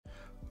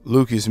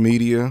Lucas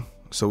Media.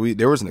 So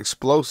there was an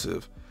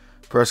explosive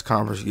press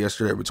conference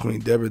yesterday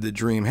between Devin the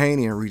Dream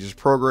Haney and Regis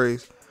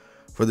Prograis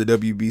for the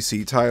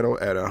WBC title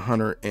at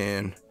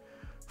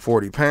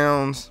 140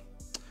 pounds.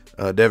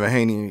 Devin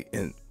Hany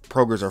and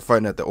Prograis are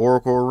fighting at the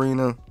Oracle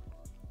Arena.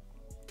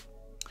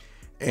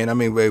 And I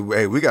mean,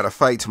 we got a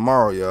fight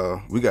tomorrow,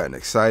 y'all. We got an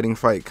exciting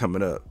fight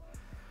coming up.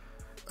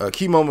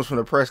 Key moments from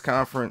the press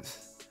conference.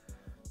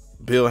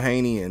 Bill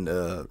Haney and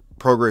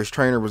Prograis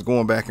trainer was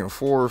going back and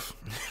forth.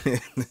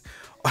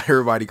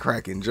 Everybody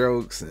cracking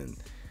jokes and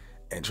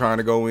trying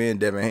to go in.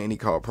 Devin Haney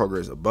called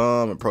Prograis a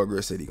bum, and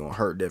Prograis said he gonna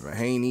hurt Devin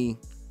Haney.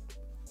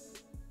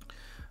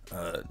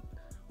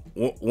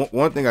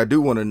 One thing I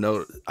do want to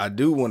note, I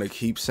do want to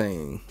keep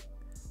saying,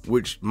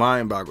 which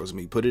mind boggles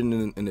me. Put it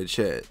in the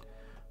chat.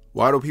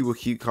 Why do people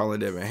keep calling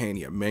Devin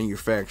Haney a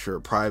manufacturer,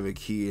 private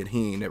kid?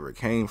 He ain't never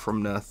came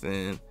from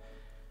nothing.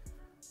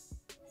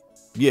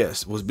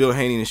 Yes, was Bill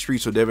Haney in the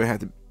streets so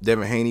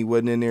Devin Haney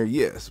wasn't in there?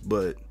 Yes,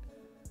 but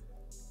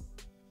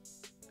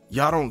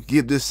y'all don't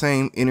give this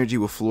same energy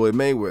with Floyd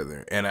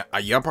Mayweather. And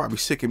y'all probably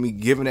sick of me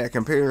giving that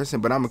comparison,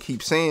 but I'm going to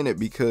keep saying it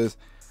because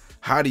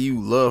how do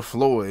you love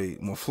Floyd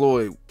when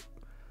Floyd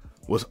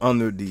was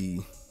under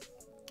the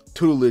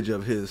tutelage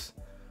of his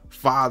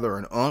father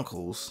and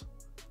uncles,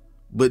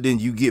 but then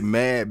you get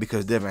mad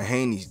because Devin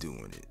Haney's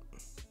doing it?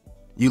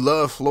 You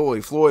love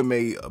Floyd. Floyd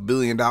made $1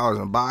 billion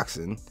in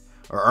boxing,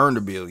 or earned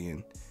 $1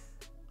 billion.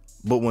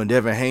 But when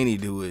Devin Haney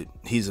do it,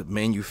 he's a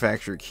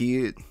manufactured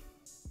kid.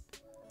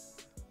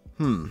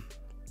 But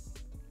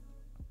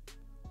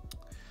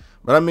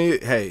I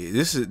mean, hey,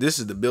 this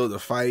is the build a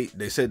fight.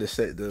 They said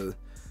the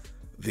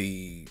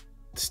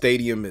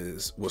stadium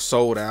was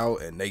sold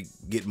out and they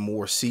get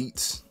more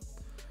seats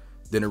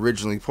than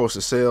originally supposed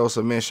to sell.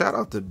 So man, shout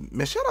out to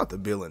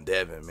Bill and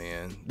Devin,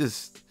 man.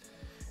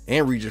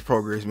 And Regis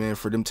Prograis, man,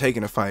 for them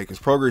taking the fight, because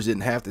Prograis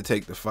didn't have to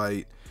take the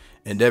fight,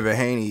 and Devin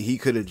Haney, he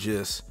could have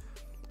just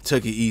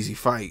took an easy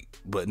fight,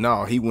 but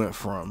no, he went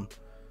from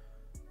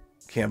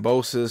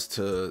Kambosos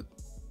to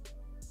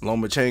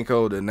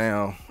Lomachenko to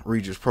now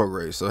Regis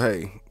Prograis. So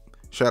hey,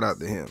 shout out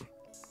to him.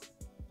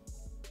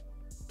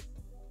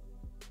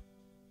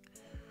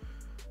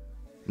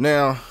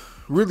 Now,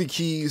 really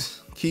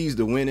keys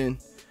to winning.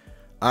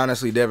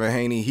 Honestly, Devin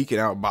Haney, he can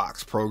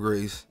outbox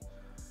Prograis.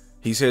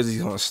 He says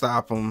he's gonna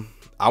stop him.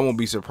 I won't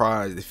be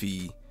surprised if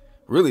he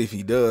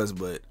does,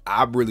 but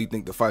I really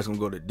think the fight's gonna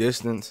go the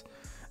distance.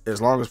 As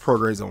long as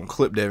Prograis don't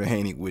clip Devin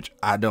Haney, which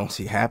I don't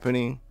see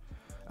happening.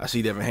 I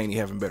see Devin Haney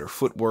having better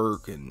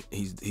footwork, and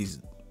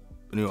he's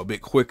a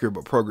bit quicker,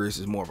 but Prograis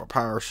is more of a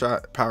power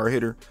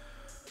hitter.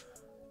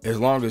 As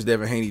long as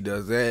Devin Haney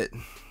does that,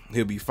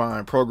 he'll be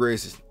fine.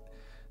 Prograis,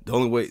 the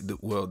only way,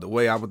 the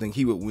way I would think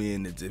he would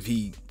win is if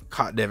he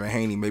caught Devin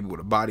Haney maybe with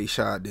a body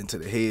shot into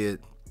the head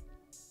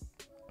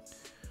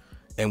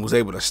and was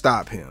able to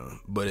stop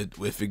him. But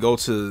if it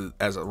goes to,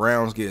 as the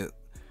rounds get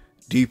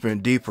deeper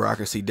and deeper, I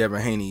can see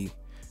Devin Haney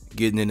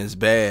getting in his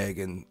bag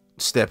and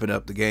stepping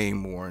up the game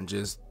more and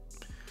just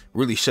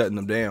really shutting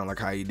them down like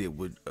how he did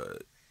with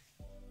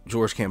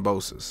George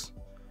Kambosos.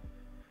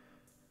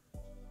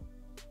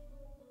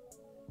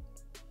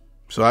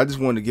 So I just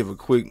wanted to give a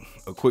quick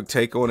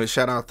take on it.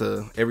 Shout out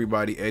to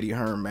everybody, Eddie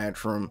Hearn,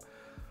 Matchroom,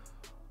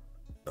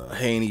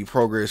 Haney,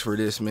 Prograis for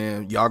this,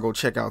 man. Y'all go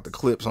check out the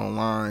clips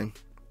online.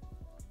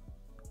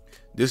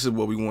 This is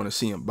what we want to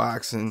see in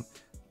boxing.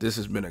 This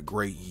has been a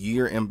great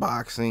year in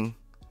boxing.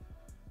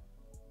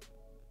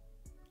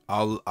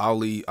 I'll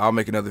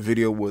make another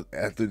video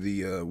after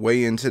the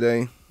weigh-in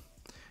today.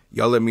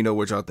 Y'all let me know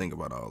what y'all think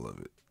about all of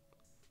it.